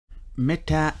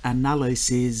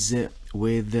Meta-analysis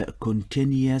with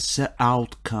continuous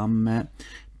outcome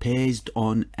based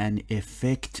on an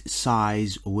effect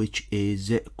size, which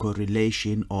is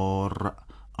correlation, or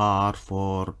R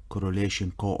for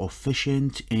correlation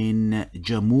coefficient, in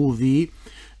Jamovi,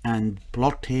 and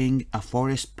plotting a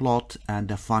forest plot and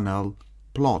a funnel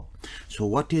plot. So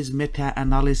what is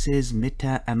meta-analysis?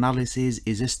 Meta-analysis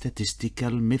is a statistical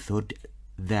method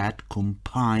that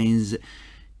combines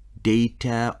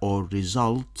data or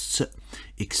results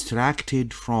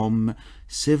extracted from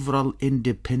several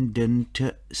independent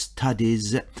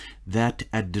studies that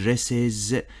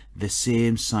addresses the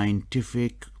same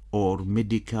scientific or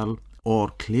medical or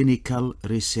clinical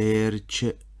research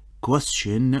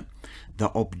question.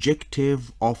 The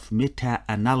objective of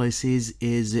meta-analysis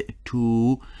is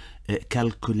to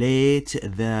calculate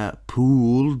the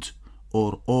pooled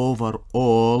or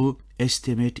overall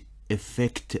estimate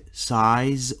effect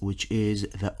size, which is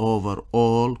the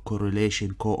overall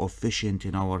correlation coefficient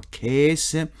in our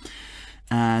case,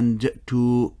 and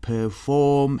to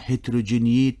perform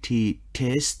heterogeneity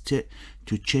test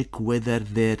to check whether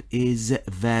there is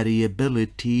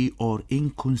variability or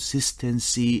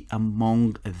inconsistency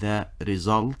among the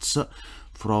results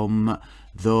from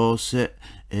those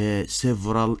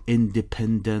several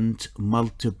independent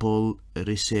multiple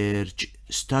research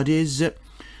studies,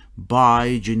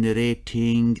 by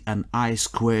generating an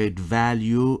I-squared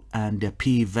value and a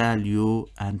p-value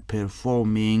and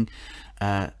performing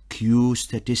Q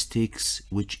statistics,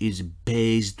 which is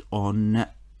based on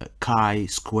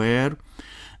chi-square,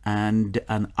 and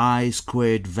an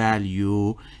I-squared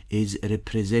value is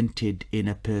represented in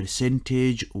a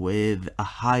percentage, with a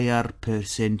higher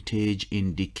percentage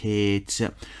indicates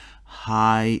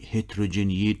high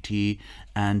heterogeneity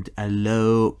and a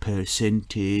low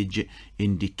percentage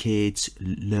indicates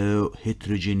low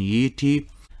heterogeneity.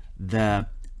 The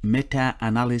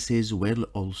meta-analysis will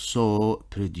also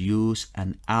produce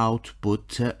an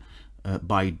output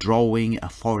by drawing a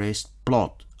forest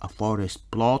plot. A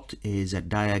forest plot is a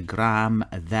diagram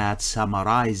that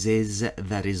summarizes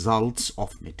the results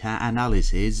of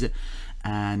meta-analysis,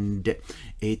 and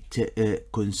it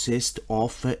consists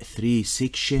of three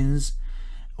sections: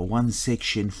 one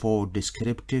section for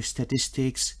descriptive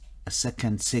statistics, a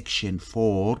second section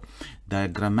for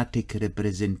diagrammatic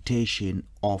representation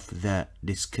of the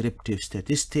descriptive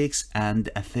statistics, and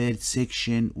a third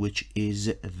section which is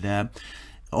the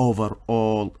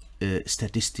overall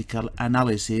statistical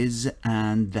analysis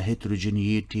and the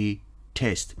heterogeneity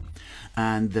test.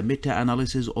 And the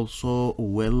meta-analysis also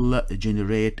will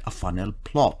generate a funnel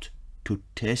plot to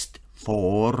test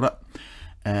for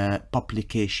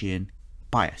publication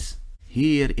bias.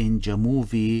 Here in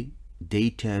Jamovi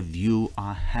data view,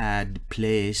 I had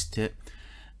placed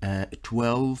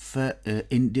 12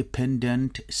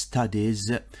 independent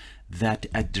studies that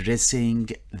addressing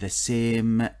the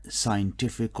same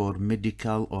scientific or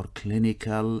medical or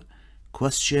clinical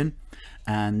question,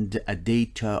 and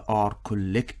data are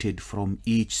collected from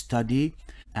each study,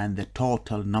 and the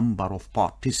total number of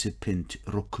participants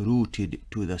recruited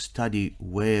to the study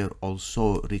were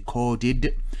also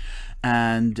recorded,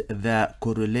 and the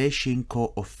correlation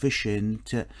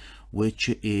coefficient, which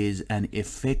is an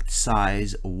effect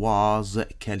size, was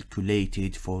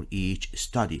calculated for each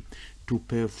study. To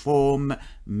perform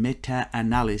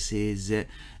meta-analysis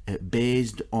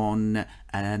based on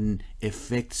an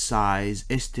effect size,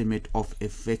 estimate of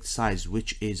effect size,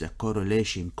 which is a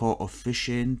correlation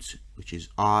coefficient, which is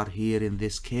R here in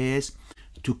this case,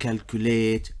 to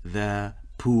calculate the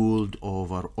pooled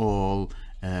overall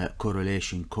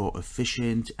correlation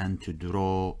coefficient, and to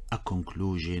draw a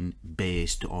conclusion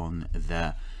based on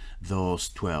those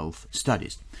 12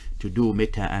 studies. To do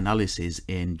meta-analysis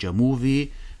in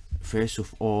Jamovi, first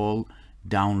of all,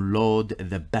 download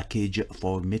the package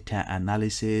for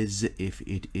meta-analysis if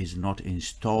it is not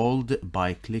installed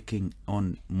by clicking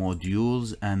on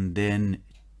modules and then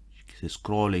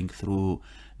scrolling through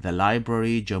the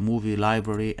library, Jamovi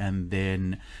library, and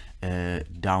then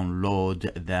download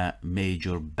the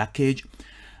major package.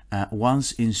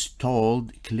 Once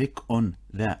installed, click on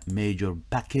the major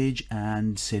package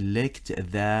and select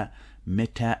the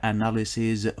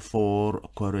meta-analysis for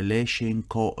correlation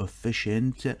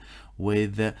coefficient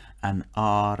with an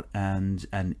R and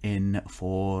an N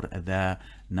for the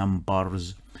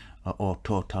numbers or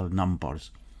total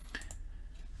numbers.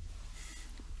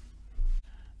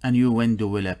 A new window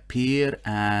will appear,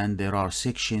 and there are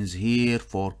sections here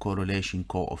for correlation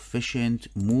coefficient.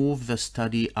 Move the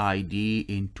study ID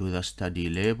into the study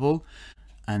label,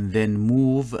 and then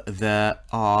move the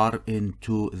R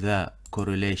into the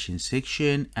correlation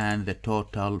section and the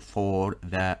total for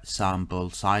the sample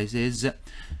sizes.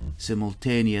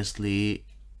 Simultaneously,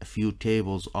 a few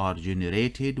tables are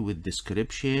generated with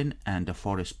description and a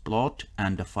forest plot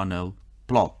and a funnel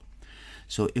plot.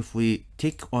 So if we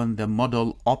tick on the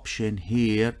model option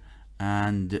here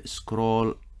and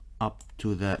scroll up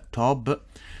to the top,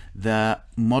 the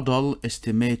model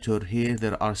estimator here,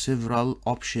 there are several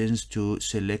options to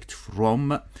select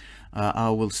from. I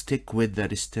will stick with the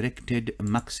restricted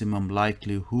maximum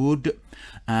likelihood,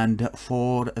 and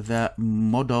for the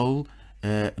model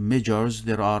measures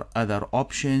there are other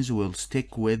options. We'll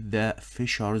stick with the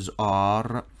Fisher's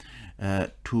R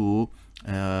to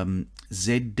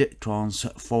Z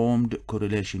transformed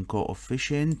correlation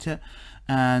coefficient,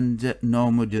 and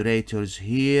no moderators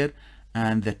here,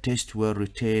 and the test will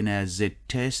retain as Z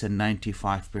test and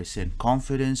 95%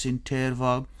 confidence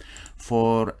interval.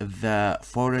 For the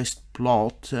forest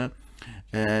plot,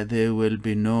 there will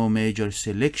be no major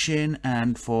selection,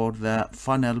 and for the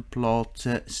funnel plot,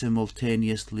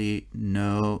 simultaneously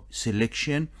no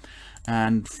selection.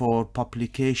 And for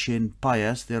publication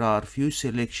bias, there are few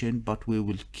selection, but we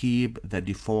will keep the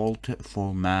default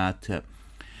format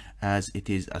as it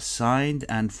is assigned,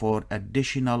 and for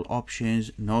additional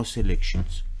options, no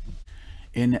selections.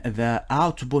 In the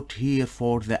output here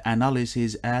for the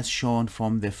analysis as shown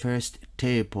from the first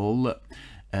table,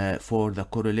 for the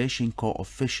correlation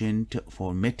coefficient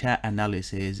for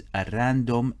meta-analysis, a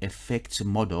random effects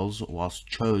models was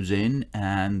chosen,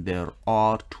 and there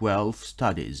are 12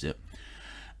 studies.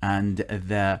 And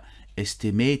the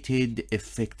estimated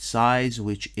effect size,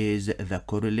 which is the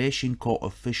correlation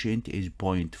coefficient, is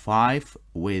 0.5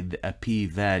 with a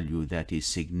p-value that is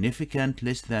significant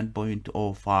less than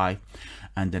 0.05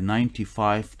 and a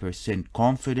 95%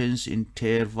 confidence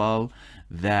interval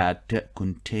that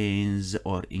contains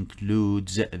or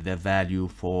includes the value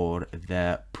for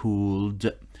the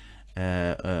pooled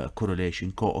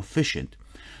correlation coefficient.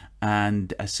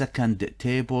 And a second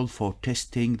table for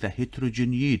testing the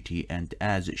heterogeneity, and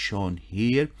as shown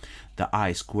here, the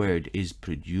I-squared is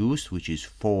produced, which is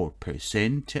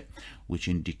 4%, which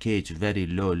indicates very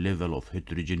low level of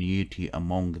heterogeneity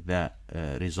among the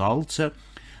results,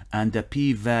 and the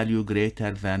p-value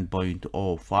greater than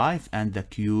 0.05, and the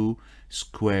q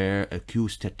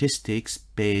statistics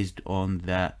based on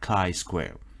the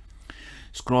chi-square.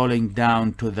 Scrolling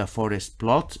down to the forest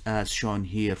plot, as shown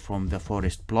here from the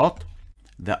forest plot,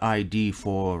 the ID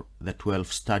for the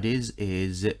 12 studies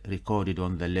is recorded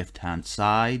on the left hand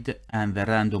side, and the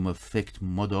random effect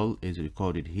model is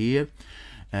recorded here.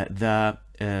 The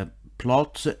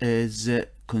plot should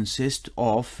consist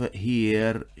of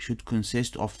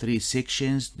 3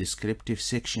 sections: descriptive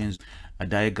sections, a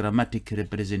diagrammatic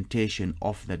representation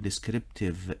of the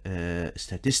descriptive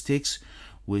statistics,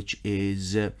 which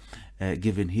is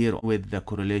given here with the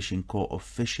correlation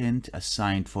coefficient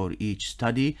assigned for each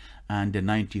study and a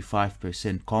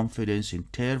 95% confidence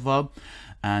interval,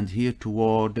 and here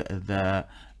toward the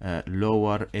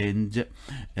lower end,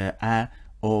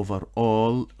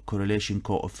 overall correlation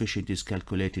coefficient is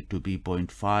calculated to be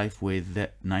 0.5 with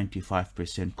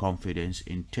 95% confidence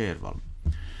interval.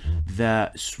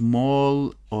 The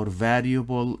small or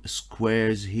variable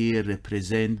squares here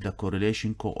represent the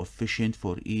correlation coefficient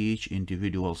for each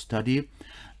individual study,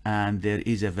 and there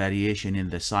is a variation in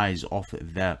the size of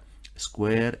the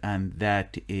square, and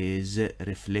that is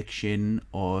reflection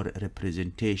or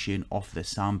representation of the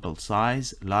sample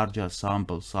size. Larger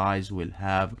sample size will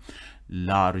have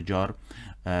larger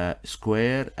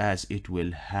square, as it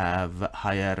will have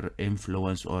higher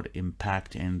influence or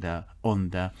impact on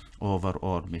the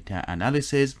overall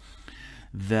meta-analysis.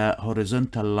 The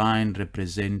horizontal line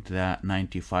represent the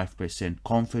 95%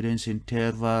 confidence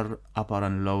interval, upper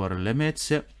and lower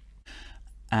limits,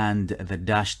 and the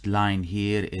dashed line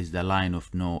here is the line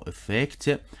of no effect,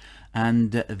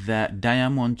 and the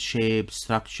diamond shaped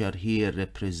structure here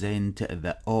represent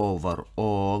the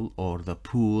overall or the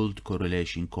pooled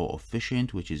correlation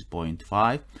coefficient, which is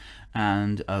 0.5,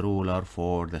 and a ruler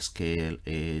for the scale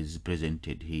is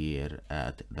presented here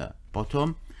at the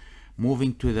bottom.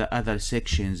 Moving to the other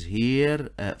sections here,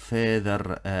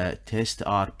 further tests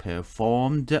are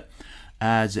performed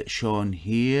as shown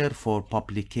here for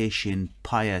publication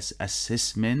bias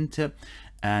assessment,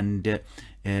 and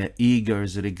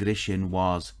Eager's regression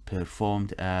was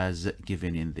performed as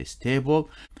given in this table,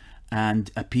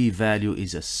 and a p-value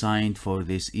is assigned for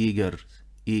this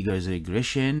Eager's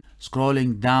regression.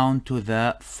 Scrolling down to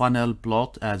the funnel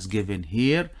plot as given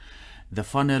here, The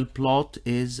funnel plot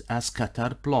is a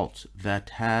scatter plot that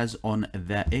has on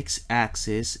the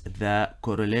x-axis the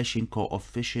correlation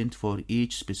coefficient for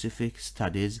each specific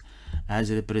studies as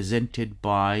represented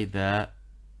by the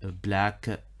black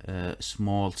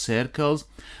small circles,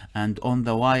 and on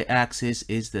the y-axis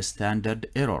is the standard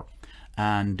error,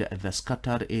 and the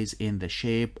scatter is in the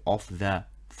shape of the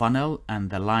funnel, and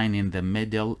the line in the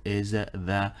middle is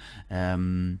the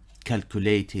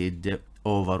calculated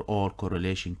overall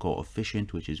correlation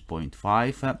coefficient, which is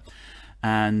 0.5.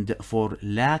 And for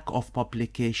lack of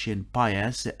publication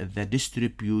bias, the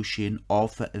distribution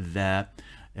of the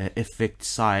effect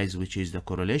size, which is the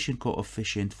correlation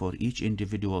coefficient for each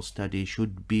individual study,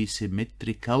 should be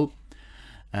symmetrical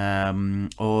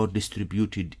or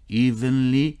distributed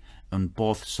evenly on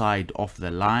both sides of the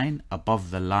line,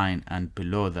 above the line and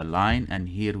below the line. And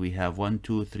here we have 1,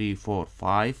 2, 3, 4,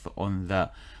 5 on the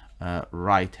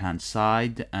right hand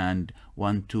side, and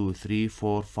 1, 2, 3,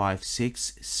 4, 5,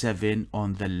 6, 7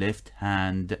 on the left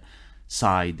hand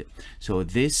side. So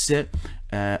this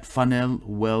funnel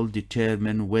will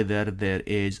determine whether there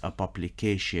is a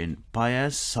publication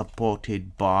bias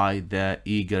supported by the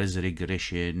Eager's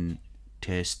regression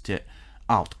test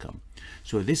outcome.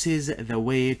 So this is the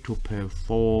way to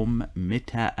perform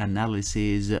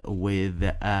meta-analysis with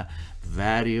a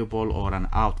variable or an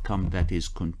outcome that is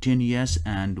continuous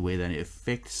and with an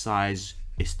effect size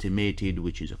estimated,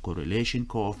 which is a correlation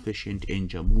coefficient in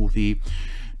Jamovi,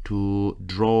 to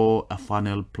draw a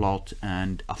funnel plot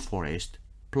and a forest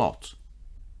plot.